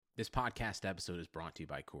This podcast episode is brought to you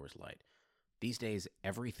by Coors Light. These days,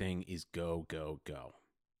 everything is go, go, go.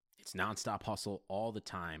 It's nonstop hustle all the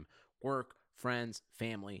time. Work, friends,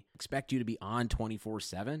 family expect you to be on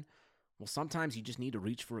 24/7. Well, sometimes you just need to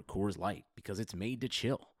reach for a Coors Light because it's made to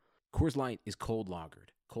chill. Coors Light is cold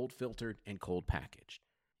lagered, cold filtered, and cold packaged.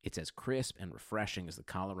 It's as crisp and refreshing as the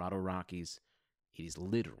Colorado Rockies. It is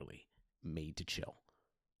literally made to chill.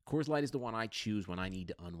 Coors Light is the one I choose when I need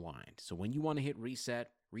to unwind. So when you want to hit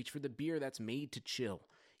reset, reach for the beer that's made to chill.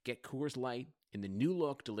 Get Coors Light in the new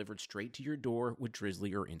look delivered straight to your door with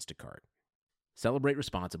Drizzly or Instacart. Celebrate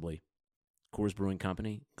responsibly. Coors Brewing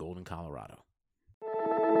Company, Golden, Colorado.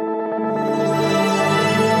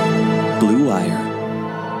 Blue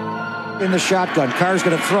Wire. In the shotgun, Carr's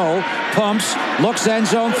going to throw, pumps, looks end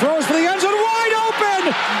zone, throws for the end zone, wide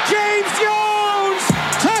open! James Jones!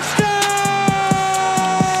 Touchdown!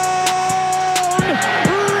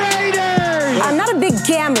 Raiders! I'm not a big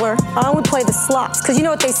gambler. I only play the slots, because you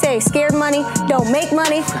know what they say, scared money don't make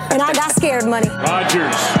money, and I got scared money.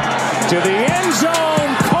 Rodgers to the end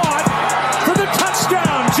zone, caught for the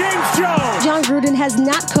touchdown, James Jones! Jon Gruden has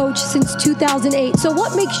not coached since 2008. So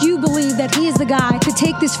what makes you believe that he is the guy to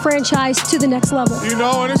take this franchise to the next level? You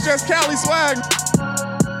know, and it's just Cali swag.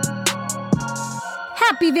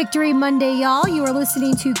 Happy Victory Monday, y'all. You are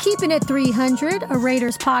listening to Keeping It 300, a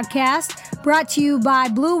Raiders podcast, brought to you by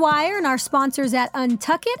Blue Wire and our sponsors at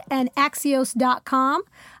Untuckit and Axios.com.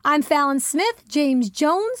 I'm Fallon Smith. James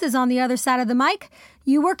Jones is on the other side of the mic.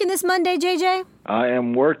 You working this Monday, JJ? I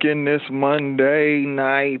am working this Monday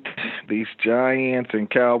night. These Giants and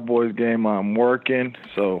Cowboys game, I'm working.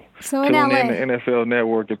 So in tune LA. in to NFL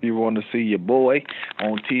Network if you want to see your boy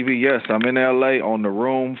on TV. Yes, I'm in LA on the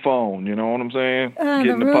room phone. You know what I'm saying?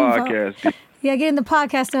 Getting the podcast. Yeah, getting the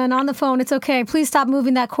podcast done on the phone. It's okay. Please stop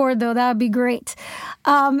moving that cord, though. That would be great.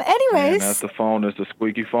 Anyways. Man, that's the phone. It's the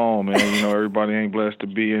squeaky phone, man. You know, everybody ain't blessed to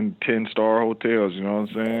be in 10-star hotels. You know what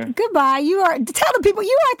I'm saying? Goodbye. Tell the people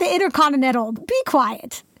you are at the Intercontinental. Be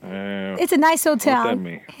quiet. It's a nice hotel. What's that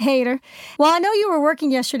mean? Hater. Well, I know you were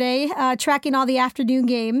working yesterday, tracking all the afternoon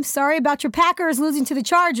games. Sorry about your Packers losing to the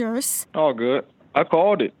Chargers. All good. I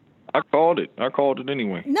called it. I called it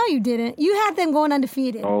anyway. No, you didn't. You had them going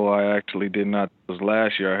undefeated. Oh, I actually did not. It was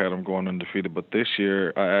last year I had them going undefeated, but this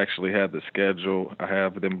year I actually had the schedule. I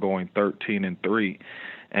have them going 13-3,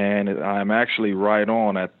 and I'm actually right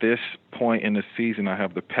on. At this point in the season, I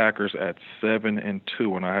have the Packers at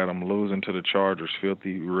 7-2, and I had them losing to the Chargers,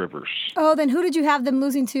 Filthy Rivers. Oh, then who did you have them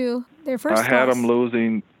losing to? Their first loss? I had them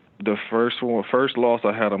losing. The first loss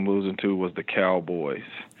I had them losing to was the Cowboys.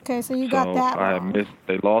 Okay, so you got that wrong.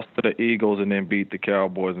 They lost to the Eagles and then beat the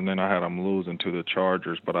Cowboys, and then I had them losing to the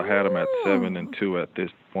Chargers, but I had them at 7-2 at this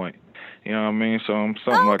point. You know what I mean? So I'm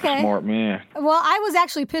something like a smart man. Well, I was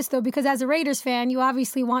actually pissed, though, because as a Raiders fan, you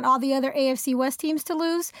obviously want all the other AFC West teams to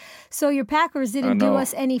lose. So your Packers didn't do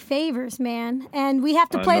us any favors, man. And we have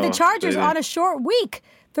to play the Chargers on a short week.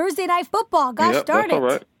 Thursday Night Football. Gosh darn it. That's all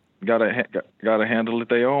right. Gotta handle it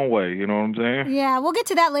their own way, you know what I'm saying? Yeah, we'll get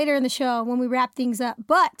to that later in the show when we wrap things up.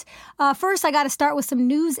 But first, I got to start with some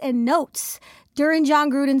news and notes. During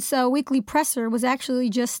Jon Gruden's weekly presser was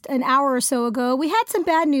actually just an hour or so ago. We had some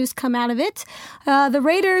bad news come out of it. The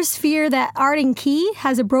Raiders fear that Arden Key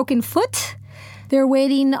has a broken foot. They're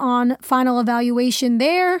waiting on final evaluation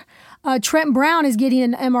there. Trent Brown is getting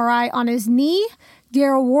an MRI on his knee.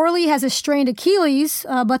 Daryl Worley has a strained Achilles,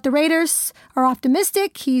 but the Raiders are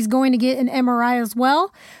optimistic. He's going to get an MRI as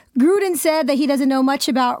well. Gruden said that he doesn't know much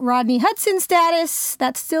about Rodney Hudson's status.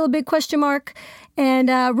 That's still a big question mark. And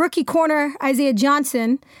rookie corner Isaiah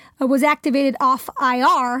Johnson was activated off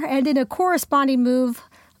IR, and in a corresponding move,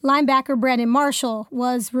 linebacker Brandon Marshall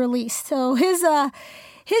was released. So his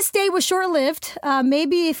stay was short-lived.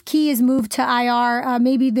 Maybe if Key is moved to IR,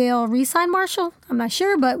 maybe they'll re-sign Marshall. I'm not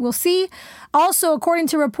sure, but we'll see. Also, according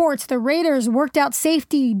to reports, the Raiders worked out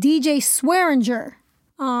safety DJ Swearinger.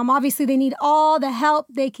 Obviously, they need all the help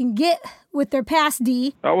they can get with their pass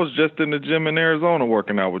D. I was just in the gym in Arizona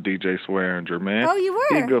working out with DJ Swearinger, man. Oh, you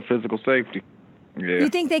were? He's good physical safety. Yeah. You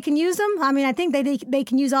think they can use him? I mean, I think they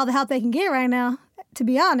can use all the help they can get right now, to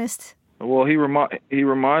be honest. Well, he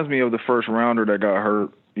reminds me of the first rounder that got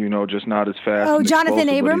hurt, you know, just not as fast. Oh, Jonathan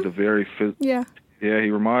Abram? He's a very Yeah. Yeah,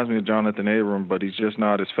 he reminds me of Jonathan Abram, but he's just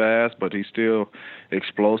not as fast, but he's still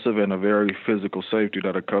explosive and a very physical safety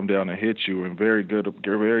that'll come down and hit you, and very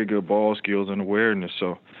good ball skills and awareness.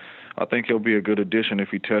 So I think he'll be a good addition if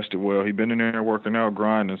he tested well. He's been in there working out,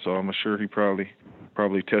 grinding, so I'm sure he probably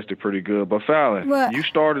tested pretty good. But Fallon, you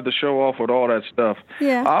started the show off with all that stuff.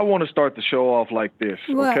 Yeah. I want to start the show off like this,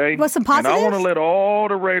 okay? What's some positives? And I want to let all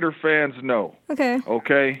the Raider fans know. Okay.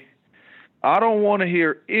 Okay? I don't want to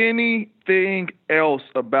hear anything else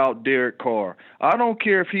about Derek Carr. I don't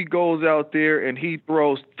care if he goes out there and he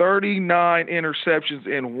throws 39 interceptions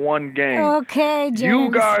in one game. Okay, James.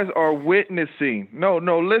 You guys are witnessing. No,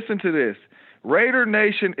 listen to this. Raider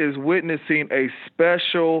Nation is witnessing a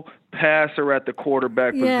special passer at the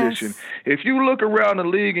quarterback position. If you look around the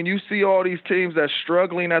league and you see all these teams that's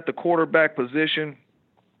struggling at the quarterback position,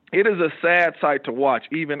 it is a sad sight to watch,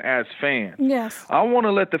 even as fans. Yes. I want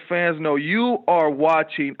to let the fans know you are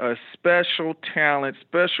watching a special talent,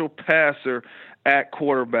 special passer at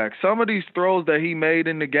quarterback. Some of these throws that he made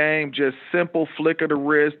in the game, just simple flick of the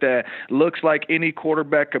wrist that looks like any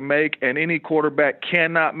quarterback can make, and any quarterback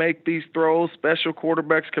cannot make these throws. Special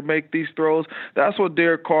quarterbacks can make these throws. That's what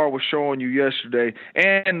Derek Carr was showing you yesterday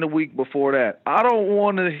and the week before that. I don't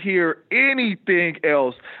want to hear anything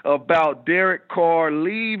else about Derek Carr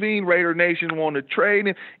leaving, Raider Nation want to trade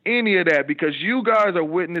him, any of that, because you guys are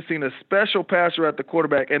witnessing a special passer at the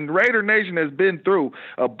quarterback, and Raider Nation has been through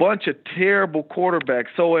a bunch of terrible quarterbacks.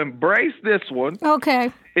 So embrace this one. Okay.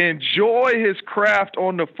 Enjoy his craft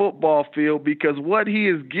on the football field, because what he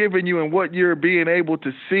is giving you and what you're being able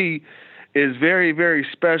to see is very, very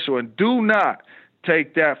special. And do not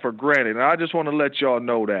take that for granted. And I just want to let y'all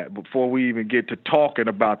know that before we even get to talking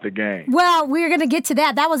about the game. Well, we're going to get to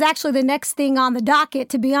that. That was actually the next thing on the docket,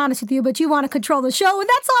 to be honest with you, but you want to control the show, and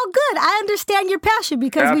that's all good. I understand your passion,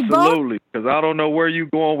 because Absolutely, because I don't know where you're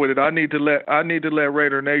going with it. I need to let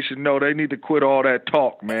Raider Nation know they need to quit all that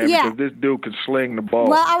talk, man, because this dude can sling the ball.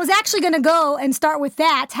 Well, I was actually going to go and start with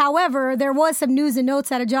that. However, there was some news and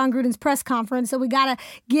notes out of Jon Gruden's press conference, so we got to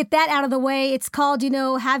get that out of the way. It's called,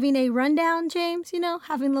 having a rundown, James.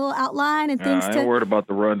 Having a little outline and things. I ain't worried about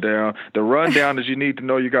the rundown. The rundown is you need to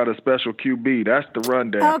know you got a special QB. That's the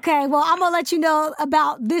rundown. Okay, well, I'm going to let you know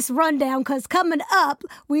about this rundown, because coming up,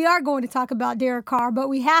 we are going to talk about Derek Carr, but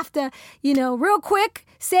we have to, real quick,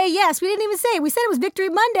 say yes. We didn't even say it. We said it was Victory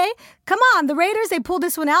Monday. Come on, the Raiders, they pulled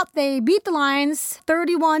this one out. They beat the Lions.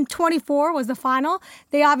 31-24 was the final.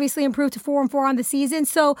 They obviously improved to 4-4 on the season.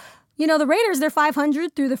 So, the Raiders, they're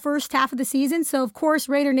 500 through the first half of the season. So, of course,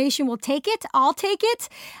 Raider Nation will take it. I'll take it.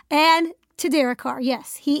 And to Derek Carr,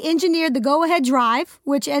 yes, he engineered the go-ahead drive,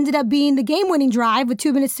 which ended up being the game-winning drive with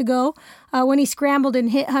 2 minutes to go when he scrambled and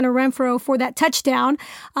hit Hunter Renfrow for that touchdown.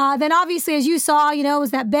 Then, obviously, as you saw, it was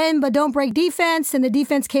that bend but don't break defense, and the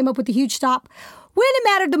defense came up with a huge stop when it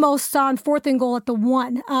mattered the most on 4th and goal at the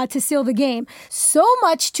 1 to seal the game. So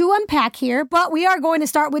much to unpack here, but we are going to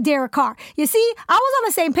start with Derek Carr. You see, I was on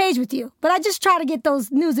the same page with you, but I just try to get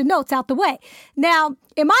those news and notes out the way. Now,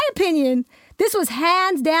 in my opinion, this was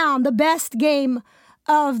hands down the best game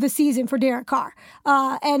of the season for Derek Carr.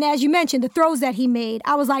 And as you mentioned, the throws that he made,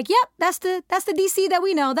 I was like, yep, that's the DC that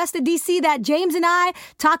we know. That's the DC that James and I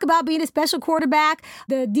talk about being a special quarterback,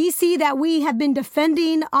 the DC that we have been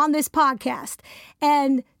defending on this podcast.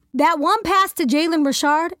 And that one pass to Jalen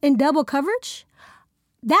Richard in double coverage,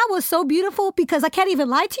 that was so beautiful, because I can't even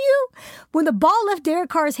lie to you. When the ball left Derek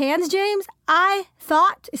Carr's hands, James, I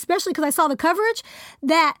thought, especially because I saw the coverage,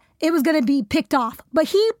 that it was going to be picked off. But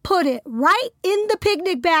he put it right in the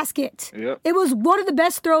picnic basket. Yep. It was one of the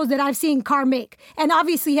best throws that I've seen Carr make. And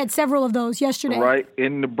obviously he had several of those yesterday. Right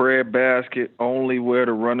in the bread basket, only where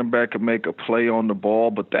the running back could make a play on the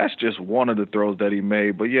ball. But that's just one of the throws that he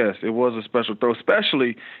made. But, yes, it was a special throw.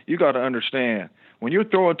 Especially, you got to understand, when you're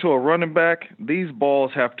throwing to a running back, these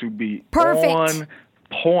balls have to be perfect. On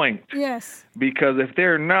point. Yes. Because if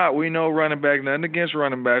they're not, we know running backs, nothing against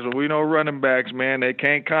running backs, but we know running backs, man, they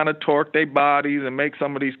can't kind of torque their bodies and make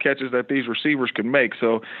some of these catches that these receivers can make.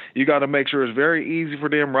 So you got to make sure it's very easy for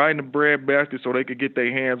them right in the bread basket so they could get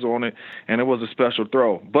their hands on it, and it was a special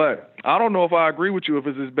throw. But I don't know if I agree with you if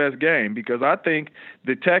it's his best game, because I think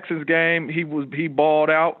the Texans game, he balled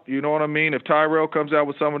out, you know what I mean? If Tyrell comes out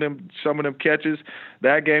with some of them catches,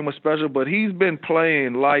 that game was special, but he's been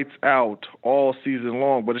playing lights out all season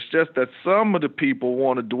long. But it's just that some of the people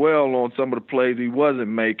want to dwell on some of the plays he wasn't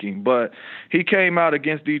making. But he came out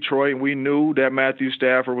against Detroit, and we knew that Matthew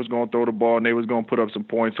Stafford was going to throw the ball and they was going to put up some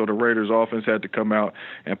points. So the Raiders' offense had to come out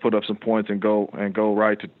and put up some points and go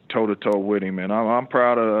right to toe-to-toe with him. And I'm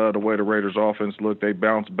proud of the way the Raiders' offense looked. They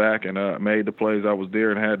bounced back and made the plays that was there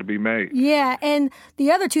and had to be made. Yeah, and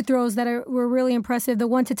the other two throws that were really impressive, the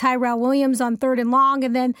one to Tyrell Williams on 3rd and long,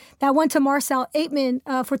 and then that one to Marcel Aitman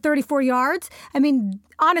for 34 yards. I mean,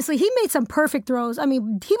 honestly, he made some perfect throws. I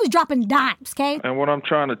mean, he was dropping dimes, okay? And what I'm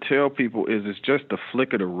trying to tell people is it's just the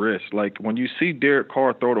flick of the wrist. Like, when you see Derek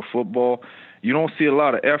Carr throw the football, you don't see a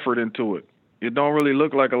lot of effort into it. It don't really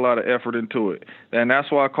look like a lot of effort into it. And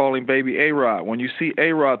that's why I call him Baby A-Rod. When you see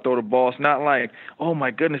A-Rod throw the ball, it's not like, oh,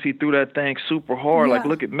 my goodness, he threw that thing super hard. Yeah.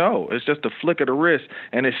 Like, no. It's just a flick of the wrist,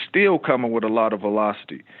 and it's still coming with a lot of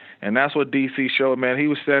velocity. And that's what DC showed, man. He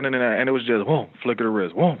was standing in there, and it was just, whoa, flick of the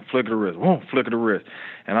wrist, whoa, flick of the wrist, whoa, flick of the wrist.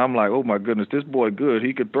 And I'm like, oh, my goodness, this boy good.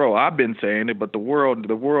 He could throw. I've been saying it, but the world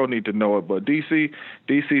need to know it. But DC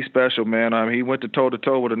special, man. I mean, he went to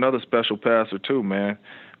toe-to-toe with another special passer, too, man.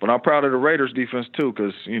 But I'm proud of the Raiders defense, too,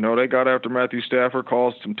 because, they got after Matthew Stafford,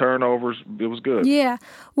 caused some turnovers. It was good. Yeah.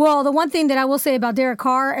 Well, the one thing that I will say about Derek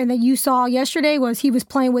Carr and that you saw yesterday was he was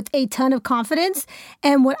playing with a ton of confidence.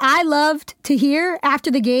 And what I loved to hear after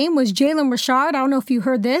the game was Jalen Richard. I don't know if you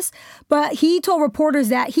heard this, but he told reporters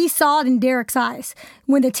that he saw it in Derek's eyes.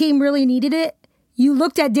 When the team really needed it, you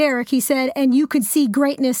looked at Derek, he said, and you could see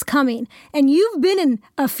greatness coming. And you've been in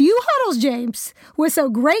a few huddles, James, with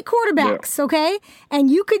some great quarterbacks, okay?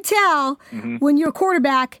 And you could tell when your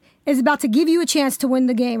quarterback is about to give you a chance to win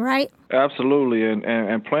the game, right? Absolutely,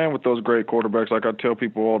 and playing with those great quarterbacks, like I tell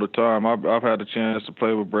people all the time, I've had a chance to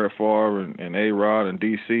play with Brett Favre and A-Rod and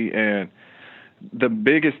DC, and the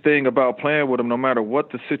biggest thing about playing with them, no matter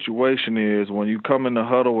what the situation is, when you come in the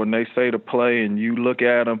huddle and they say to play and you look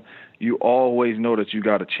at them, you always know that you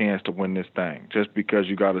got a chance to win this thing just because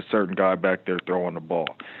you got a certain guy back there throwing the ball.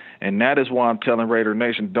 And that is why I'm telling Raider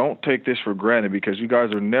Nation, don't take this for granted, because you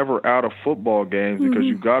guys are never out of football games because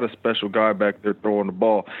you got a special guy back there throwing the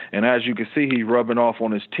ball. And as you can see, he's rubbing off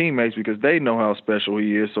on his teammates because they know how special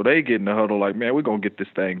he is. So they get in the huddle like, man, we're going to get this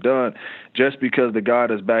thing done just because the guy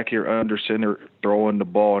that's back here under center throwing the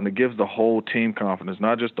ball. And it gives the whole team confidence,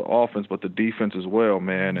 not just the offense, but the defense as well,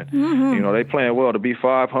 man. And, they playing well to be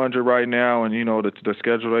 500 right now. And, the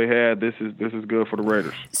schedule they had, this is good for the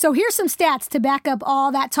Raiders. So here's some stats to back up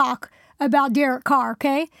all that talk about Derek Carr,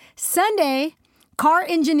 okay? Sunday, Carr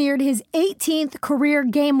engineered his 18th career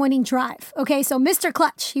game-winning drive, okay? So Mr.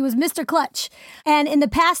 Clutch, he was Mr. Clutch. And in the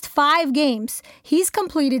past 5 games, he's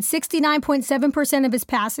completed 69.7% of his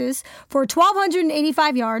passes for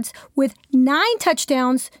 1,285 yards with 9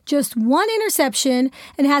 touchdowns, just 1 interception,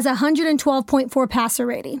 and has a 112.4 passer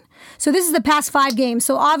rating. So this is the past 5 games.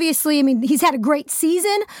 So obviously, he's had a great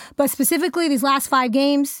season, but specifically these last 5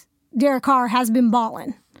 games, Derek Carr has been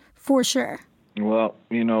balling, for sure. Well,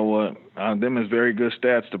 you know what? Them is very good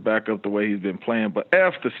stats to back up the way he's been playing, but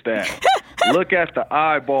F the stats. Look at the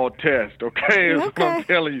eyeball test, okay? That's what I'm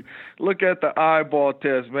telling you. Look at the eyeball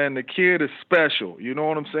test, man. The kid is special. You know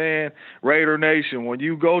what I'm saying? Raider Nation, when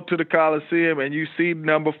you go to the Coliseum and you see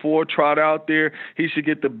number 4 trot out there, he should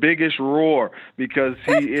get the biggest roar because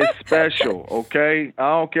he is special, okay? I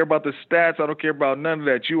don't care about the stats. I don't care about none of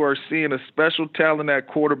that. You are seeing a special talent at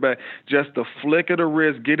quarterback, just a flick of the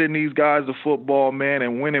wrist, getting these guys the football, man,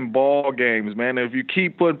 and winning ball games, man. And if you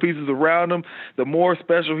keep putting pieces around him, the more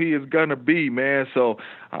special he is going to be, man. So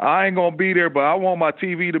I ain't going to be there, but I want my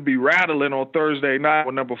TV to be rattling on Thursday night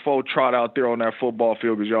when number 4 trot out there on that football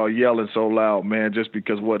field because y'all yelling so loud, man, just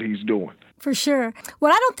because what he's doing. For sure.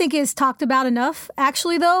 What I don't think is talked about enough,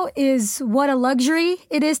 actually, though, is what a luxury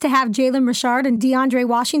it is to have Jalen Richard and DeAndre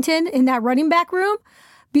Washington in that running back room.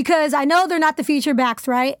 Because I know they're not the feature backs,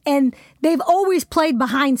 right? And they've always played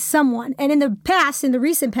behind someone. And in the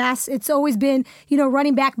recent past, it's always been,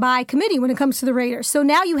 running back by committee when it comes to the Raiders. So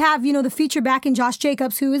now you have, the feature back in Josh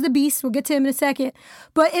Jacobs, who is the beast. We'll get to him in a second.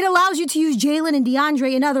 But it allows you to use Jalen and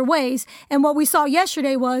DeAndre in other ways. And what we saw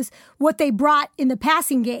yesterday was what they brought in the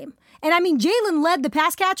passing game. And Jalen led the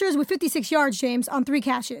pass catchers with 56 yards, James, on 3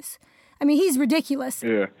 catches. He's ridiculous.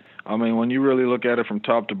 Yeah. When you really look at it from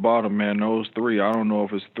top to bottom, man, those 3, I don't know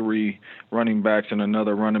if it's 3 running backs in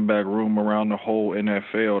another running back room around the whole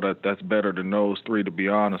NFL that's better than those 3, to be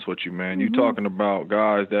honest with you, man. You're talking about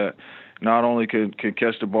guys that not only can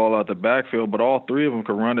catch the ball out the backfield, but all 3 of them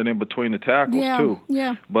can run it in between the tackles, too.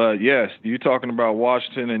 Yeah. But, yes, you're talking about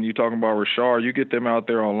Washington and you're talking about Richard. You get them out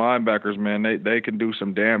there on linebackers, man, they can do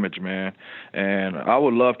some damage, man. And I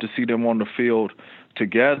would love to see them on the field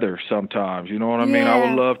together sometimes. You know what I mean? I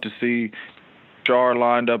would love to see Char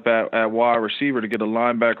lined up at wide receiver to get a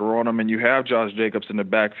linebacker on him, and you have Josh Jacobs in the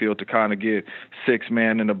backfield to kind of get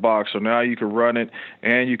 6-man in the box. So now you can run it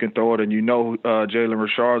and you can throw it, and Jalen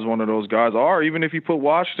Richard is one of those guys. Or even if you put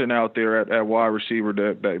Washington out there at wide receiver,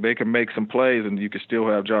 that they can make some plays, and you can still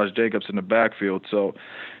have Josh Jacobs in the backfield. So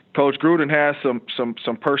Coach Gruden has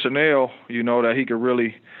some personnel, that he could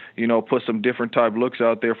really, put some different type looks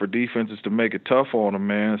out there for defenses to make it tough on them,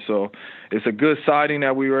 man. So it's a good sighting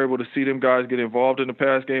that we were able to see them guys get involved in the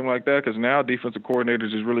pass game like that, because now defensive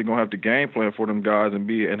coordinators is really going to have to game plan for them guys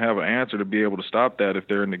and have an answer to be able to stop that if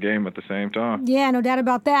they're in the game at the same time. Yeah, no doubt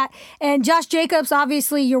about that. And Josh Jacobs,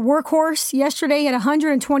 obviously your workhorse, yesterday had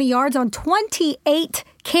 120 yards on 28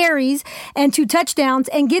 carries and 2 touchdowns.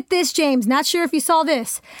 And get this, James, not sure if you saw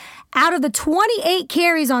this. Out of the 28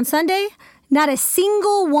 carries on Sunday, not a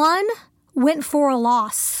single one went for a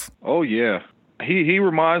loss. Oh yeah, he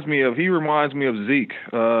reminds me of Zeke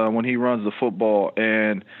when he runs the football.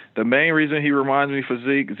 And the main reason he reminds me for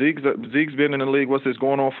Zeke's been in the league. What's this,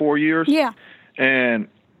 going on 4 years? Yeah. And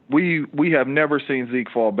we have never seen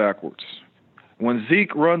Zeke fall backwards. When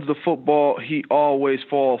Zeke runs the football, he always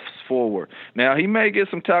falls forward. Now, he may get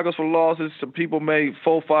some tackles for losses. Some people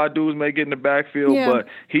 4-5 dudes may get in the backfield, but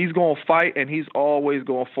he's going to fight, and he's always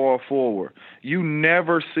going to fall forward. You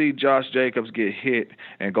never see Josh Jacobs get hit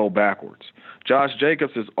and go backwards. Josh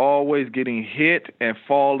Jacobs is always getting hit and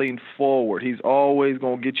falling forward. He's always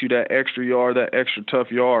going to get you that extra yard, that extra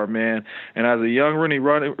tough yard, man. And as a young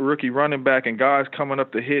rookie running back and guys coming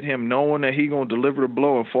up to hit him, knowing that he's going to deliver the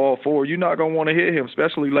blow and fall forward, you're not going to want to hit him,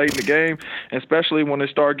 especially late in the game, and especially when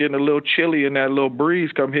it start getting a little chilly and that little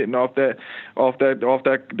breeze come hitting off that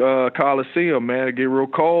Coliseum, man. It get real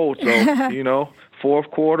cold. So,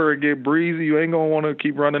 fourth quarter, it get breezy. You ain't going to want to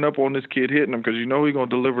keep running up on this kid hitting him because he's going to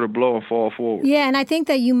deliver the blow and fall forward. Yeah, and I think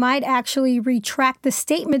that you might actually retract the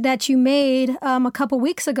statement that you made a couple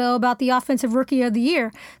weeks ago about the Offensive Rookie of the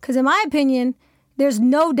Year. Because in my opinion, there's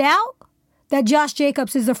no doubt that Josh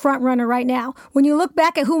Jacobs is the front runner right now. When you look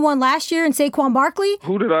back at who won last year and Saquon Barkley,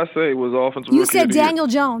 who did I say was offensive? You said Daniel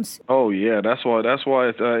Jones. Oh yeah, that's why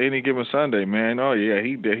it's any given Sunday, man. Oh yeah,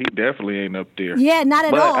 he definitely ain't up there. Yeah, not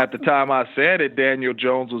at all. But at the time I said it, Daniel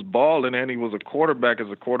Jones was balling, and he was a quarterback.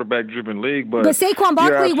 It's a quarterback-driven league. But Saquon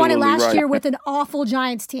Barkley won it last year with an awful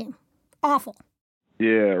Giants team. Awful.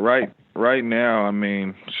 Yeah, right now, I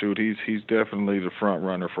mean, shoot, he's definitely the front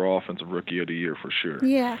runner for Offensive Rookie of the Year for sure.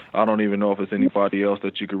 Yeah. I don't even know if it's anybody else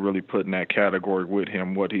that you could really put in that category with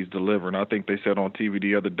him, what he's delivering. I think they said on TV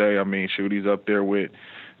the other day, I mean, shoot, he's up there with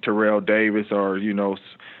Terrell Davis or,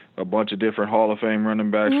 a bunch of different Hall of Fame running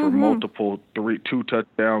backs for multiple 2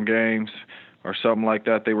 touchdown games or something like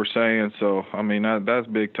that they were saying. So, I mean, that's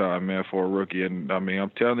big time, man, for a rookie. And, I mean,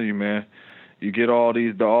 I'm telling you, man, you get all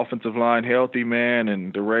the offensive line healthy, man,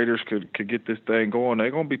 and the Raiders could get this thing going.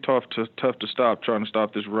 They're going to be tough to stop, trying to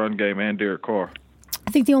stop this run game and Derek Carr. I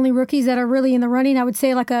think the only rookies that are really in the running, I would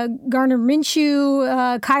say like a Gardner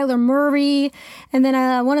Minshew, Kyler Murray, and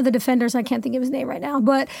then one of the defenders, I can't think of his name right now.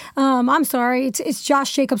 But I'm sorry, it's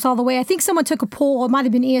Josh Jacobs all the way. I think someone took a poll. It might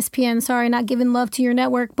have been ESPN. Sorry, not giving love to your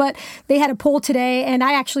network. But they had a poll today, and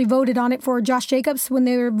I actually voted on it for Josh Jacobs when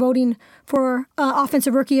they were voting for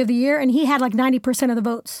Offensive Rookie of the Year, and he had like 90% of the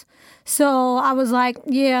votes. So I was like,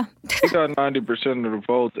 yeah. He got 90% of the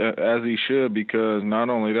votes, as he should, because not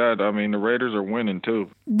only that, I mean, the Raiders are winning, too.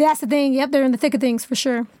 That's the thing. Yep, they're in the thick of things, for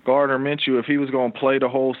sure. Gardner Minshew, if he was going to play the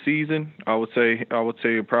whole season, I would say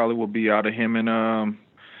it probably would be out of him and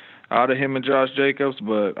Josh Jacobs,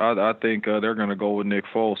 but I think they're going to go with Nick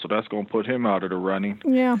Foles, so that's going to put him out of the running.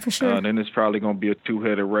 Yeah, for sure. Then it's probably going to be a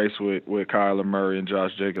 2-headed race with Kyler Murray and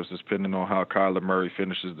Josh Jacobs, depending on how Kyler Murray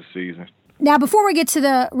finishes the season. Now, before we get to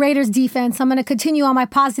the Raiders defense, I'm going to continue on my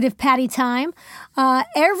positive Patty time.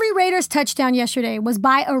 Every Raiders touchdown yesterday was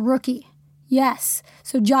by a rookie. Yes.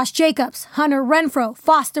 So Josh Jacobs, Hunter Renfrow,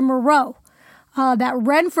 Foster Moreau. That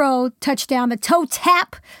Renfrow touchdown, the toe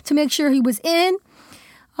tap to make sure he was in.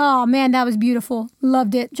 Oh, man, that was beautiful.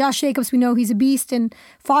 Loved it. Josh Jacobs, we know he's a beast. And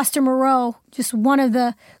Foster Moreau, just one of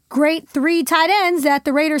the great 3 tight ends that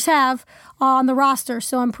the Raiders have on the roster.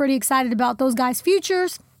 So I'm pretty excited about those guys'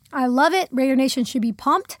 futures. I love it. Raider Nation should be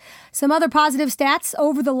pumped. Some other positive stats.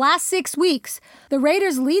 Over the last 6 weeks, the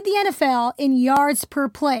Raiders lead the NFL in yards per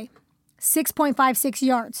play. 6.56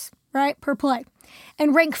 yards, right, per play.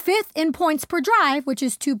 And rank 5th in points per drive, which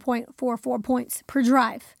is 2.44 points per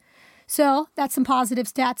drive. So that's some positive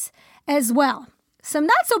stats as well. Some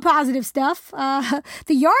not so positive stuff. The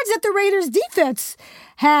yards that the Raiders defense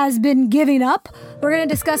has been giving up. We're going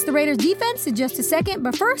to discuss the Raiders defense in just a second,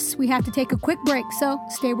 but first we have to take a quick break, so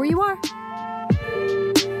stay where you are.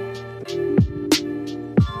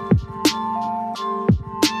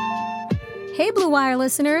 Hey, Blue Wire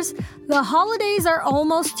listeners. The holidays are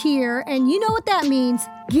almost here, and you know what that means.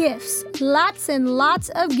 Gifts. Lots and lots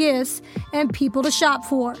of gifts and people to shop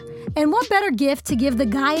for. And what better gift to give the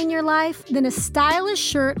guy in your life than a stylish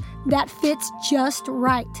shirt that fits just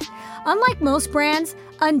right? Unlike most brands,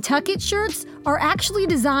 Untuck It shirts are actually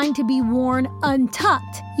designed to be worn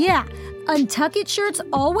untucked. Yeah, Untuck It shirts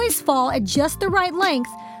always fall at just the right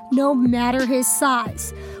length, no matter his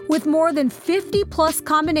size. With more than 50 plus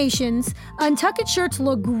combinations, Untuck It shirts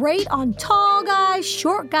look great on tall guys,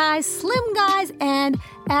 short guys, slim guys, and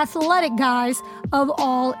athletic guys of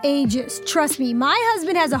all ages. Trust me, my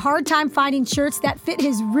husband has a hard time finding shirts that fit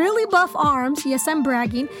his really buff arms, yes, I'm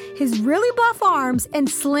bragging, his really buff arms and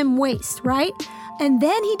slim waist, right? And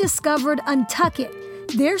then he discovered Untuck It.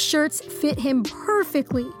 Their shirts fit him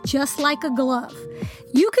perfectly, just like a glove.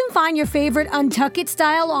 You can find your favorite Untuck It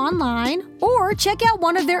style online or check out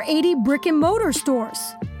one of their 80 brick and mortar stores.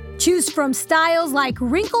 Choose from styles like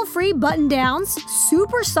wrinkle-free button-downs,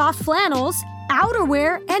 super soft flannels,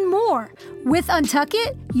 outerwear, and more. With Untuck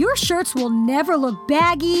It, your shirts will never look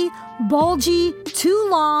baggy, bulgy, too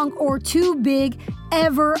long, or too big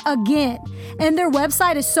ever again. And their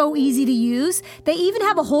website is so easy to use. They even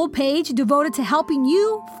have a whole page devoted to helping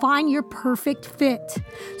you find your perfect fit.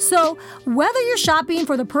 So whether you're shopping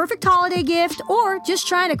for the perfect holiday gift or just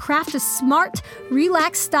trying to craft a smart,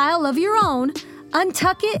 relaxed style of your own,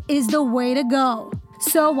 Untuck It is the way to go.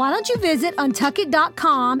 So why don't you visit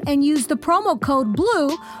untuckit.com and use the promo code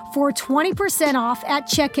BLUE for 20% off at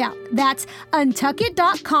checkout. That's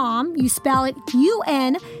untuckit.com. You spell it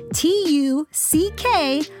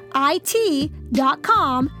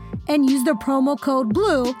UNTUCKIT.com and use the promo code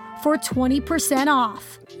BLUE for 20%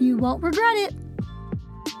 off. You won't regret it.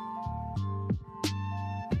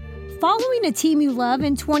 Following a team you love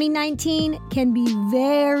in 2019 can be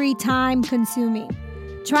very time-consuming.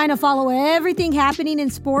 Trying to follow everything happening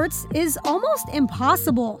in sports is almost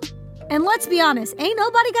impossible. And let's be honest, ain't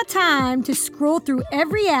nobody got time to scroll through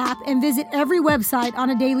every app and visit every website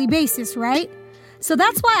on a daily basis, right? So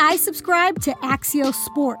that's why I subscribe to Axios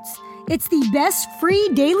Sports. It's the best free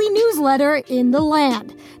daily newsletter in the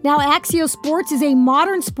land. Now, Axios Sports is a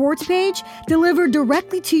modern sports page delivered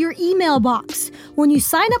directly to your email box. When you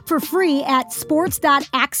sign up for free at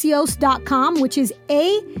sports.axios.com, which is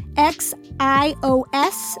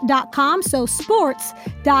AXIOS.com, so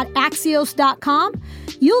sports.axios.com,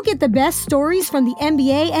 you'll get the best stories from the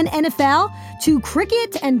NBA and NFL to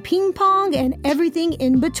cricket and ping pong and everything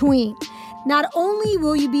in between. Not only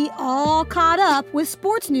will you be all caught up with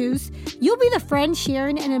sports news, you'll be the friend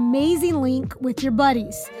sharing an amazing link with your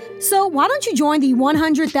buddies. So why don't you join the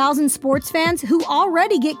 100,000 sports fans who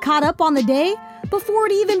already get caught up on the day before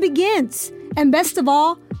it even begins? And best of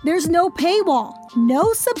all, there's no paywall,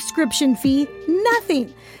 no subscription fee,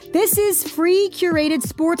 nothing. This is free curated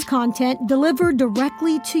sports content delivered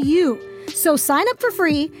directly to you. So sign up for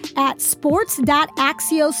free at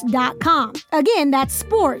sports.axios.com. Again, that's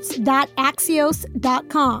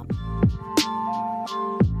sports.axios.com.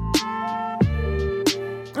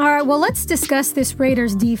 All right, well, let's discuss this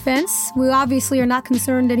Raiders defense. We obviously are not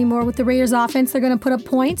concerned anymore with the Raiders offense. They're going to put up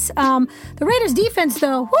points. The Raiders defense,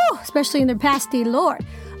 though, especially in their pass D, Lord.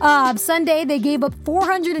 Sunday, they gave up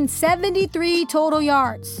 473 total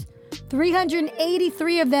yards.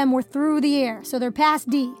 383 of them were through the air, so they're pass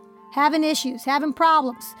D. Having issues, having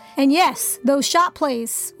problems. And yes, those shot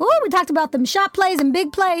plays. We talked about them shot plays and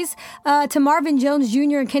big plays to Marvin Jones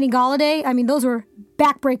Jr. and Kenny Golladay. I mean, those were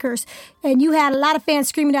backbreakers. And you had a lot of fans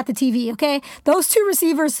screaming at the TV, okay? Those two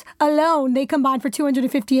receivers alone, they combined for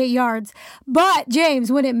 258 yards. But, James,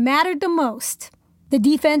 when it mattered the most, the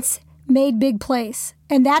defense made big plays.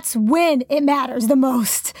 And that's when it matters the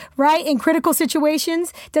most, right? In critical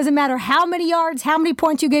situations, doesn't matter how many yards, how many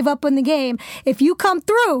points you gave up in the game. If you come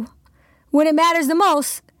through when it matters the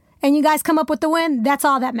most, and you guys come up with the win, that's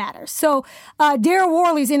all that matters. So Darryl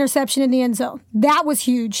Worley's interception in the end zone, that was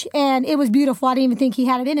huge, and it was beautiful. I didn't even think he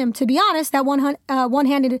had it in him. To be honest, that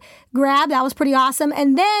one-handed grab, that was pretty awesome.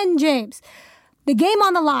 And then, James, the game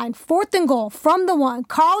on the line, 4th and goal from the 1.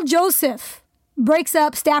 Carl Joseph breaks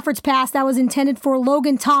up Stafford's pass that was intended for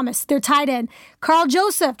Logan Thomas, their tight end. Carl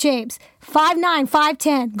Joseph, James, 5'9",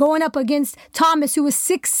 5'10", going up against Thomas, who was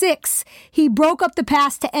 6'6". He broke up the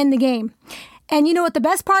pass to end the game. And you know what the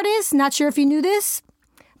best part is? Not sure if you knew this,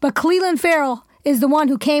 but Clelin Ferrell is the one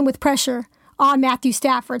who came with pressure on Matthew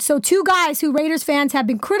Stafford. So two guys who Raiders fans have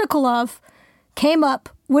been critical of came up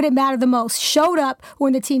when it mattered the most, showed up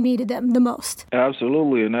when the team needed them the most.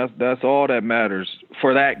 Absolutely, and that's all that matters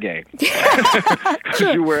for that game. Because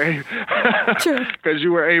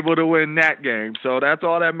you were able to win that game. So that's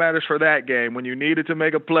all that matters for that game. When you needed to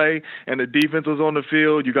make a play and the defense was on the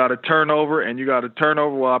field, you got a turnover, and you got a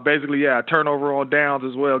turnover. Well, basically, a turnover on downs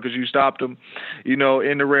as well, because you stopped them, in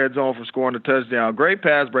the red zone from scoring a touchdown. Great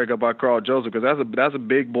pass breakup by Carl Joseph, because that's a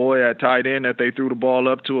big boy at tight end that they threw the ball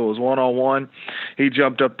up to. It was one-on-one. He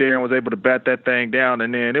jumped up there and was able to bat that thing down,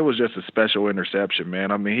 and then it was just a special interception,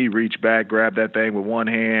 man. I mean, he reached back, grabbed that thing with one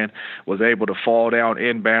hand, was able to fall down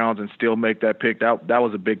inbounds and still make that pick. That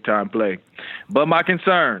was a big-time play. But my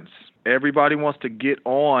concerns, everybody wants to get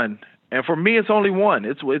on, and for me, it's only one.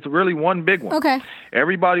 It's really one big one. Okay.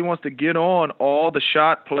 Everybody wants to get on all the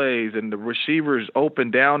shot plays and the receivers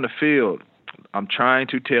open down the field. I'm trying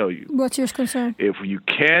to tell you. What's your concern? If you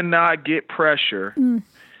cannot get pressure,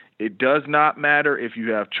 it does not matter if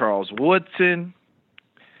you have Charles Woodson.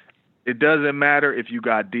 It doesn't matter if you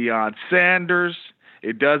got Deion Sanders.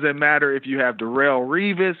 It doesn't matter if you have Darrelle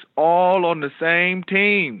Revis, all on the same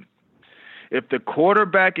team. If the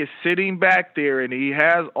quarterback is sitting back there and he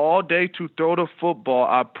has all day to throw the football,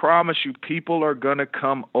 I promise you people are going to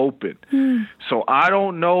come open. So I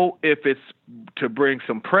don't know if it's to bring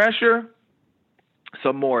some pressure,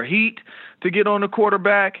 some more heat to get on the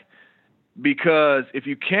quarterback, because if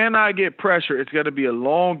you cannot get pressure, it's going to be a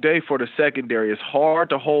long day for the secondary. It's hard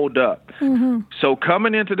to hold up. So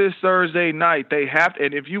coming into this Thursday night, they have to,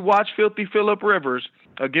 and if you watch Filthy Phillip Rivers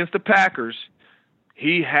against the Packers,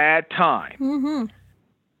 he had time.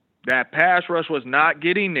 That pass rush was not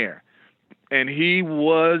getting there, and he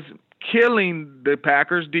was killing the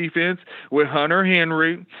Packers defense with Hunter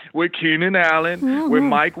Henry, with Keenan Allen, with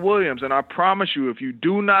Mike Williams. And I promise you, if you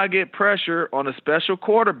do not get pressure on a special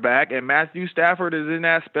quarterback, and Matthew Stafford is in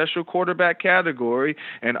that special quarterback category,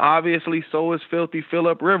 and obviously so is Filthy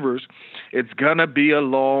Phillip Rivers, it's going to be a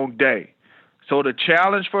long day. So the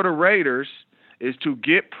challenge for the Raiders is to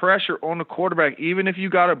get pressure on the quarterback. Even if you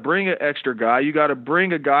got to bring an extra guy, you got to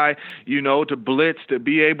bring a guy, to blitz, to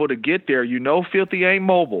be able to get there. Filthy ain't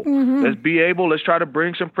mobile. Let's try to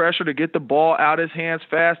bring some pressure to get the ball out his hands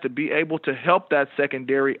fast, to be able to help that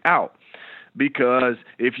secondary out. Because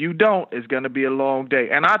if you don't, it's going to be a long day.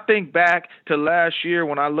 And I think back to last year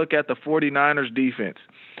when I look at the 49ers defense.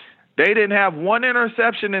 They didn't have one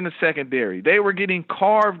interception in the secondary. They were getting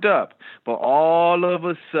carved up. But all of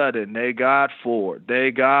a sudden, they got Ford. They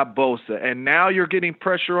got Bosa. And now you're getting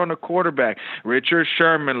pressure on the quarterback. Richard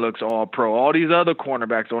Sherman looks all-pro. All these other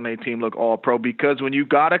cornerbacks on their team look all-pro, because when you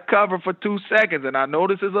got to cover for 2 seconds, and I know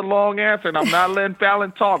this is a long answer, and I'm not letting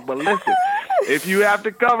Fallon talk, but listen, if you have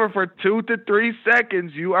to cover for 2 to 3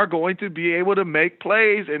 seconds, you are going to be able to make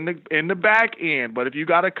plays in the back end. But if you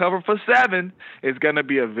got to cover for 7, it's going to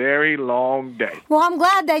be a very long day. Well, I'm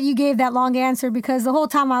glad that you gave that long answer, because the whole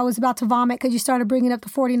time I was about to vomit because you started bringing up the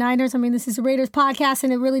 49ers. I mean, this is a Raiders podcast,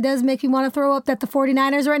 and it really does make me want to throw up that the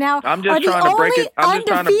 49ers right now I'm just trying to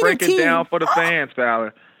break it down for the fans,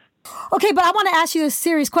 Fallon. Okay, but I want to ask you a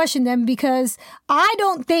serious question then, because I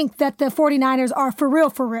don't think that the 49ers are for real.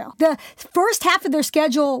 The first half of their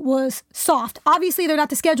schedule was soft. Obviously, they're not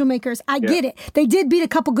the schedule makers. I get it. They did beat a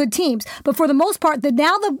couple good teams. But for the most part, the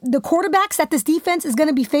quarterbacks that this defense is going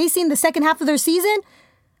to be facing the second half of their season,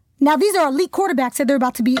 now these are elite quarterbacks that they're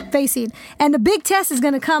about to be facing. And the big test is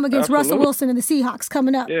going to come against Russell Wilson and the Seahawks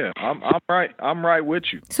coming up. Yeah, I'm right with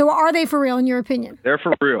you. So are they for real in your opinion? They're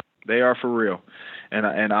for real. They are for real. And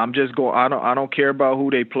I'm just going. I don't care about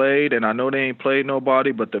who they played, and I know they ain't played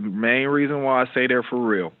nobody. But the main reason why I say they're for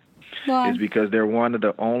real is because they're one of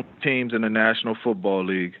the only teams in the National Football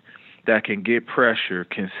League that can get pressure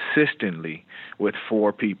consistently with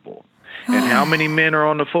 4 people. And how many men are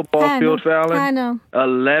on the football field, Fallon? I know.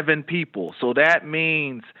 11 people. So that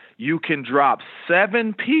means you can drop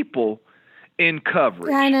 7 people in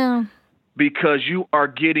coverage. I know. Because you are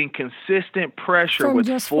getting consistent pressure From with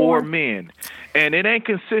just 4 men. And it ain't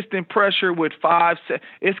consistent pressure with 5 seconds.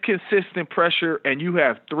 It's consistent pressure, and you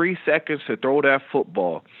have 3 seconds to throw that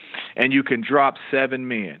football, and you can drop 7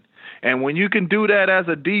 men. And when you can do that as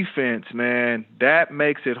a defense, man, that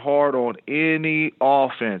makes it hard on any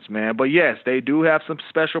offense, man. But, yes, they do have some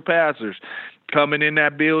special passers coming in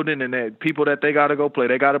that building, and that people that they got to go play.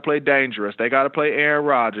 They got to play dangerous. They got to play Aaron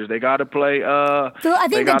Rodgers. They got to play Drew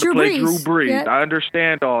Brees. Yep. I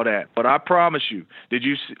understand all that, but I promise you, I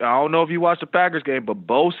don't know if you watched the Packers game, but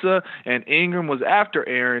Bosa and Ingram was after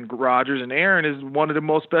Aaron Rodgers, and Aaron is one of the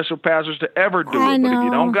most special passers to ever do it. But if you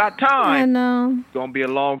don't got time, it's going to be a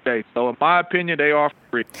long day. So in my opinion, they are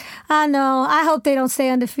free. I know. I hope they don't stay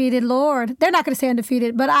undefeated. Lord, they're not going to stay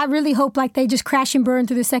undefeated, but I really hope they just crash and burn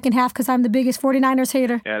through the second half, because I'm the biggest 49ers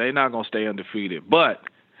hater. Yeah, they're not going to stay undefeated. But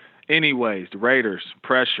Anyways, the Raiders,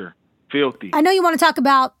 pressure, filthy. I know you want to talk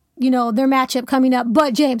about, their matchup coming up,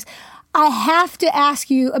 but James, I have to ask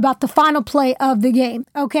you about the final play of the game,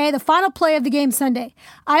 okay? The final play of the game Sunday.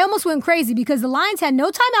 I almost went crazy because the Lions had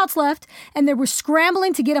no timeouts left and they were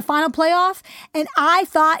scrambling to get a final play off, and I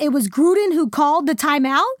thought it was Gruden who called the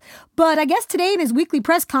timeout, but I guess today in his weekly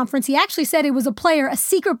press conference, he actually said it was a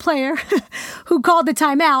secret player, who called the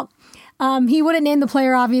timeout. He wouldn't name the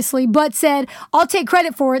player, obviously, but said, I'll take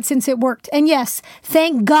credit for it since it worked. And yes,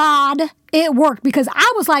 thank God it worked, because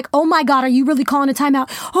I was like, oh my God, are you really calling a timeout?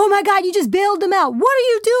 Oh my God, you just bailed them out. What are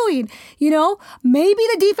you doing? Maybe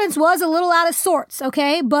the defense was a little out of sorts,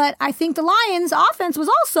 okay? But I think the Lions' offense was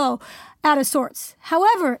also out of sorts.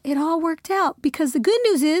 However, it all worked out, because the good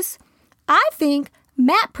news is I think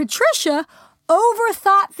Matt Patricia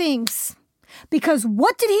overthought things. Because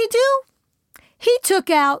what did he do? He took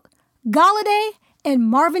out Golladay and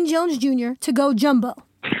Marvin Jones Jr. to go jumbo.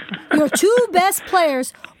 Your two best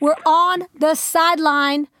players were on the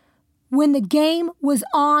sideline when the game was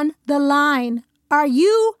on the line. Are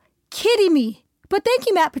you kidding me? But thank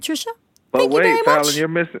you, Matt Patricia. Thank you very much.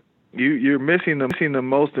 Fallon, you're missing the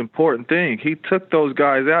most important thing. He took those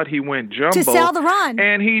guys out. He went jumbo to sell the run,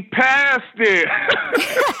 and he passed it.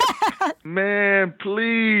 Man,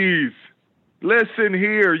 please listen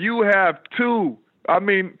here. You have two. I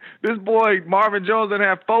mean, this boy, Marvin Jones, didn't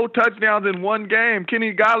have 4 touchdowns in one game.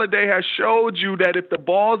 Kenny Golladay has showed you that if the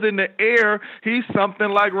ball's in the air, he's something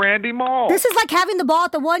like Randy Moss. This is like having the ball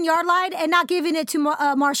at the 1-yard line and not giving it to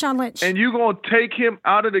Marshawn Lynch. And you're going to take him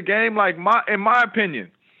out of the game? In my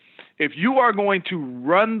opinion, if you are going to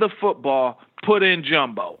run the football, put in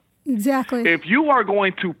jumbo. Exactly. If you are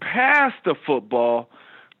going to pass the football,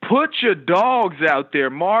 put your dogs out there,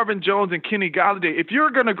 Marvin Jones and Kenny Golladay. If you're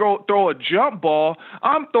going to go throw a jump ball,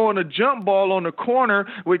 I'm throwing a jump ball on the corner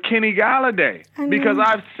with Kenny Golladay, because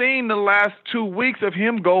I've seen the last 2 weeks of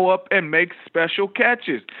him go up and make special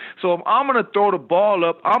catches. So if I'm going to throw the ball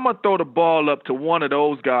up, I'm going to throw the ball up to one of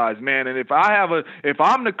those guys, man. And if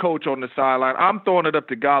I'm the coach on the sideline, I'm throwing it up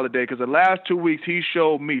to Golladay, because the last 2 weeks he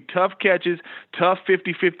showed me tough catches, tough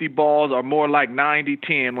 50-50 balls are more like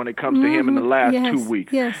 90-10 when it comes to him in the last 2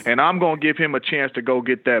 weeks. Yes. And I'm going to give him a chance to go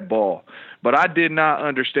get that ball. But I did not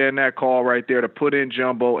understand that call right there to put in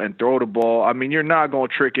jumbo and throw the ball. I mean, you're not going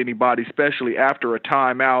to trick anybody, especially after a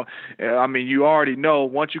timeout. I mean, you already know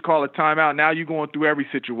once you call a timeout, now you're going through every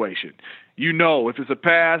situation. If it's a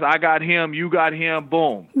pass, I got him, you got him,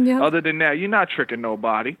 boom. Yep. Other than that, you're not tricking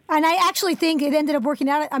nobody. And I actually think it ended up working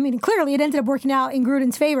out. I mean, clearly it ended up working out in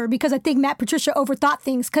Gruden's favor, because I think Matt Patricia overthought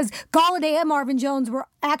things, because Golladay and Marvin Jones were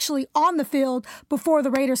actually on the field before the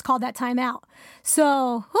Raiders called that timeout.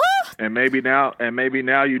 So, and maybe now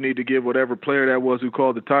you need to give whatever player that was who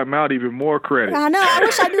called the timeout even more credit. I know. I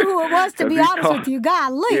wish I knew who it was, to be honest with you.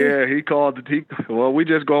 Golly. Yeah, he called it. Well, we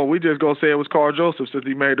just gonna say it was Carl Joseph since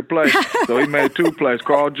he made the play. So he made 2 plays.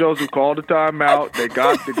 Carl Joseph called the timeout. They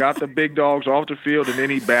got the big dogs off the field, and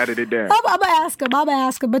then he batted it down. I'm gonna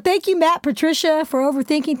ask him. But thank you, Matt Patricia, for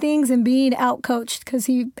overthinking things and being outcoached, because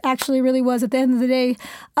he actually really was at the end of the day.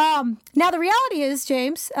 Now the reality is,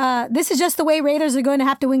 James, this is just the way Raiders are going to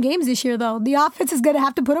have to win games this year, though. The offense is going to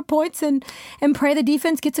have to put up points and pray the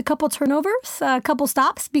defense gets a couple turnovers, a couple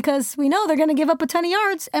stops, because we know they're going to give up a ton of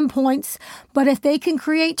yards and points. But if they can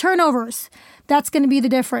create turnovers, that's going to be the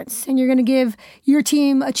difference, and you're going to give your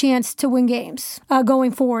team a chance to win games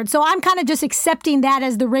going forward. So I'm kind of just accepting that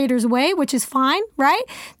as the Raiders' way, which is fine, right?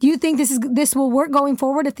 Do you think this will work going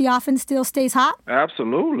forward if the offense still stays hot?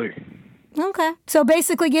 Absolutely. Okay. So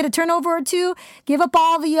basically get a turnover or two, give up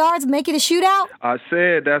all the yards, make it a shootout? I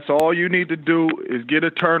said that's all you need to do is get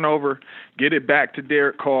a turnover, get it back to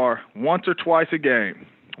Derek Carr once or twice a game.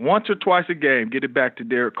 Get it back to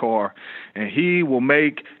Derek Carr, and he will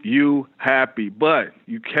make you happy. But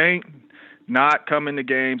you can't not come into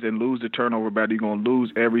games and lose the turnover battle. You're going to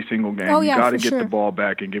lose every single game. You got to get the ball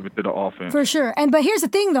back and give it to the offense. For sure. But here's the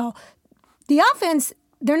thing, though. The offense,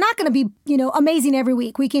 they're not going to be, amazing every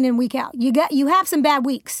week in and week out. You have some bad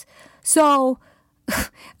weeks. So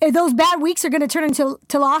those bad weeks are going to turn into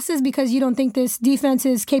losses because you don't think this defense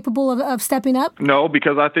is capable of stepping up? No,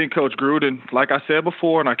 because I think Coach Gruden, like I said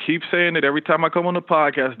before, and I keep saying it every time I come on the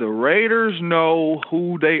podcast, the Raiders know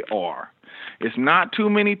who they are. It's not too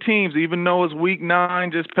many teams, even though it's week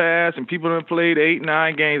 9 just passed and people have played 8,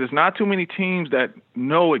 9 games. It's not too many teams that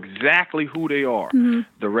know exactly who they are. Mm-hmm.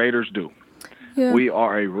 The Raiders do. Yeah. We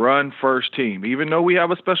are a run-first team. Even though we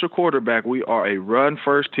have a special quarterback, we are a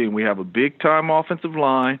run-first team. We have a big-time offensive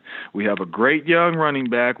line. We have a great young running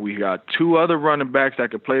back. We got 2 other running backs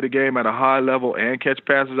that can play the game at a high level and catch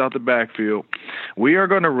passes out the backfield. We are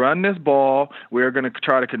going to run this ball. We are going to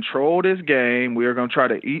try to control this game. We are going to try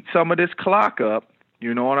to eat some of this clock up.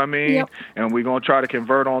 You know what I mean? Yep. And we're going to try to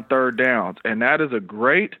convert on third downs. And that is a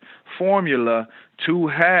great formula to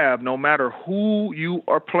have no matter who you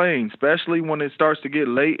are playing, especially when it starts to get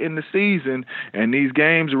late in the season and these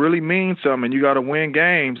games really mean something and you got to win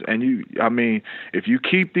games. And if you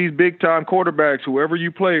keep these big-time quarterbacks, whoever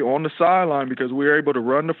you play, on the sideline because we're able to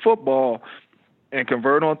run the football and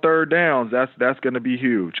convert on third downs, that's going to be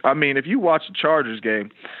huge. I mean, if you watch the Chargers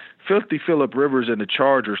game, Filthy Phillip Rivers and the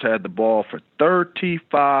Chargers had the ball for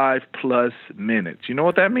 35-plus minutes. You know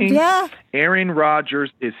what that means? Yeah. Aaron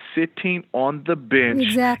Rodgers is sitting on the bench,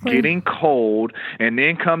 Exactly. getting cold, and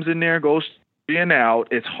then comes in there and goes in out.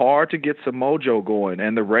 It's hard to get some mojo going.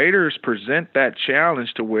 And the Raiders present that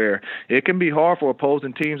challenge to where it can be hard for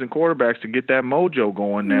opposing teams and quarterbacks to get that mojo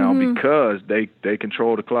going now because they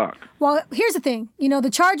control the clock. Well, here's the thing. The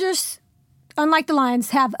Chargers, unlike the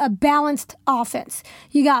Lions, have a balanced offense.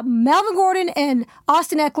 You got Melvin Gordon and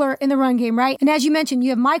Austin Eckler in the run game, right? And as you mentioned,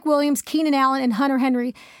 you have Mike Williams, Keenan Allen, and Hunter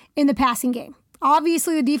Henry in the passing game.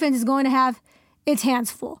 Obviously, the defense is going to have its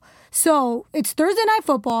hands full. So it's Thursday Night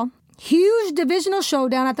Football. Huge divisional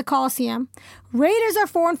showdown at the Coliseum. Raiders are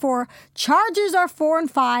 4-4. Chargers are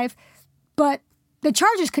 4-5. But the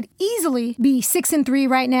Chargers could easily be 6-3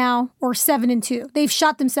 right now or 7-2. They've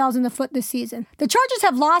shot themselves in the foot this season. The Chargers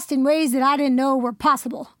have lost in ways that I didn't know were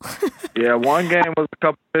possible. Yeah, one game was a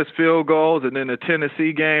couple missed field goals, and then the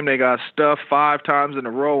Tennessee game, they got stuffed 5 times in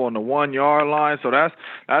a row on the 1-yard line. So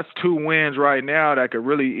that's 2 wins right now that could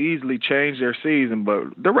really easily change their season.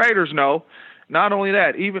 But the Raiders know. Not only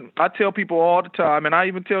that, even I tell people all the time, and I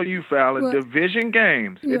even tell you, Fallon, division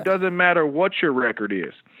games, it doesn't matter what your record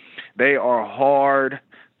is. They are hard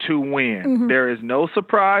to win. Mm-hmm. There is no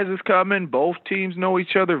surprises coming. Both teams know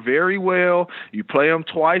each other very well. You play them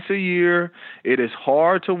twice a year. It is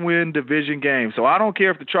hard to win division games. So I don't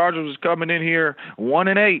care if the Chargers was coming in here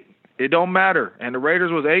 1-8. It don't matter. And the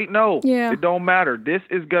Raiders was 8-0. Yeah. It don't matter. This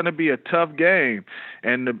is going to be a tough game.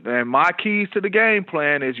 And my keys to the game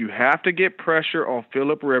plan is you have to get pressure on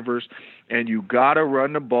Phillip Rivers, and you got to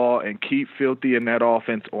run the ball and keep Filthy in that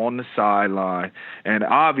offense on the sideline. And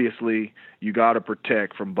obviously, you got to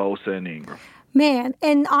protect from Bosa and Ingram. Man,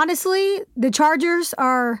 and honestly, the Chargers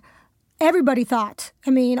are – everybody thought.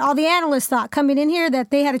 I mean, all the analysts thought coming in here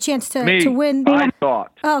that they had a chance to win. I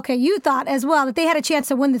thought. Oh, okay, you thought as well that they had a chance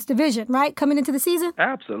to win this division, right, coming into the season?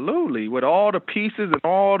 Absolutely. With all the pieces and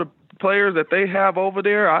all the players that they have over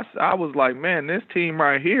there, I was like, man, this team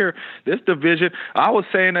right here, this division, I was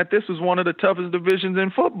saying that this was one of the toughest divisions in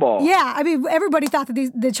football. Yeah, I mean, everybody thought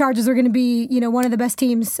that the Chargers were going to be, one of the best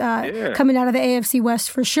teams coming out of the AFC West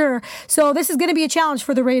for sure. So this is going to be a challenge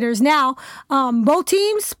for the Raiders. Now, both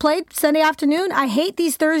teams played Sunday afternoon. I hate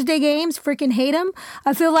these Thursday games, freaking hate them.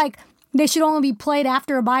 I feel like they should only be played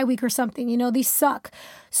after a bye week or something. These suck.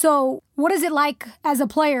 So what is it like as a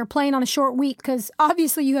player playing on a short week? Because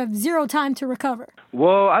obviously you have 0 time to recover.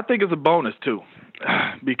 Well, I think it's a bonus, too,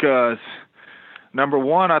 because number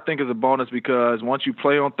one, I think it's a bonus because once you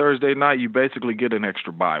play on Thursday night, you basically get an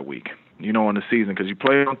extra bye week, in the season, because you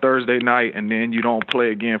play on Thursday night and then you don't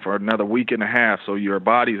play again for another week and a half. So your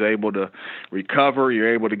body's able to recover.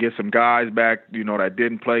 You're able to get some guys back, that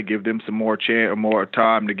didn't play, give them some more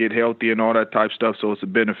time to get healthy and all that type stuff. So it's a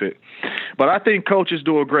benefit. But I think coaches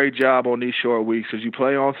do a great job on these short weeks because you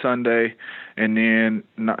play on Sunday and then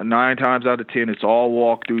 9 times out of 10, it's all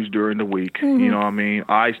walkthroughs during the week. Mm-hmm. You know what I mean?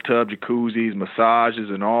 Ice tub, jacuzzis, massages,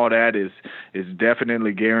 and all that is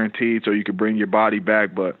definitely guaranteed so you can bring your body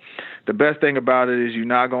back. But the best thing about it is you're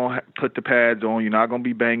not going to put the pads on. You're not going to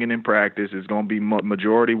be banging in practice. It's going to be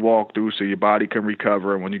majority walkthrough so your body can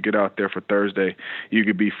recover. And when you get out there for Thursday, you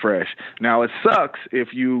could be fresh. Now, it sucks if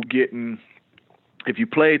you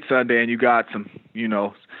played Sunday and you got some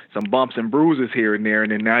bumps and bruises here and there,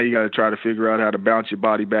 and then now you got to try to figure out how to bounce your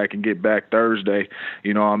body back and get back Thursday,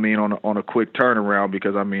 on a quick turnaround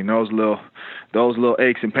because, those little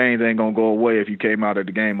aches and pains ain't going to go away if you came out of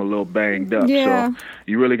the game a little banged up. Yeah. So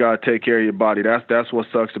you really got to take care of your body. That's what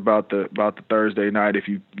sucks about the Thursday night. If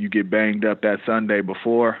you get banged up that Sunday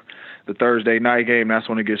before, the Thursday night game, that's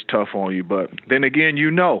when it gets tough on you. But then again,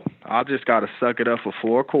 I just got to suck it up for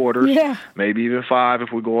 4 quarters, maybe even 5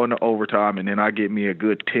 if we go into overtime, and then I get me a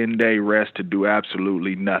good 10-day rest to do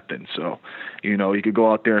absolutely nothing. So, you could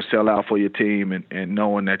go out there and sell out for your team, and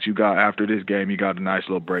knowing that after this game, you got a nice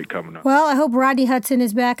little break coming up. Well, I hope Rodney Hudson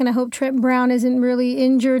is back, and I hope Trent Brown isn't really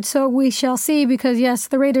injured, so we shall see, because, yes,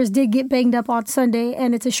 the Raiders did get banged up on Sunday,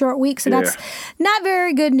 and it's a short week, so that's not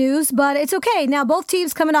very good news, but it's okay. Now, both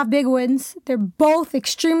teams coming off big wins. They're both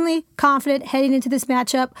extremely confident heading into this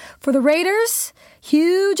matchup. For the Raiders,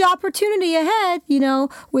 huge opportunity ahead,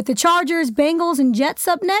 with the Chargers, Bengals, and Jets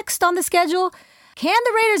up next on the schedule. Can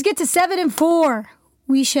the Raiders get to 7-4?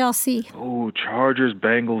 We shall see. Oh, Chargers,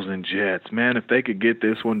 Bengals, and Jets. Man, if they could get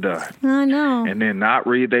this one done. I know. And then not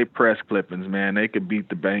read their press clippings, man. They could beat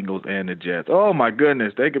the Bengals and the Jets. Oh, my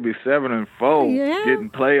goodness. They could be 7-4, getting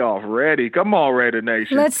playoff ready. Come on, Raider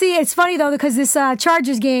Nation. Let's see. It's funny, though, because this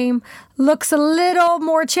Chargers game looks a little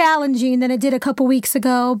more challenging than it did a couple weeks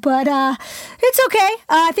ago. But it's okay.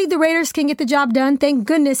 I think the Raiders can get the job done. Thank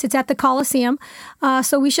goodness it's at the Coliseum.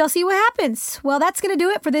 So we shall see what happens. Well, that's going to do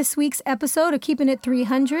it for this week's episode of Keeping It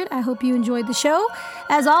 300. I hope you enjoyed the show.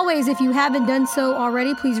 As always, if you haven't done so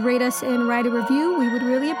already, please rate us and write a review. We would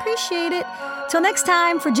really appreciate it. Till next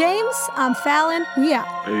time, for James, I'm Fallon. We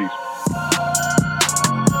out. Peace.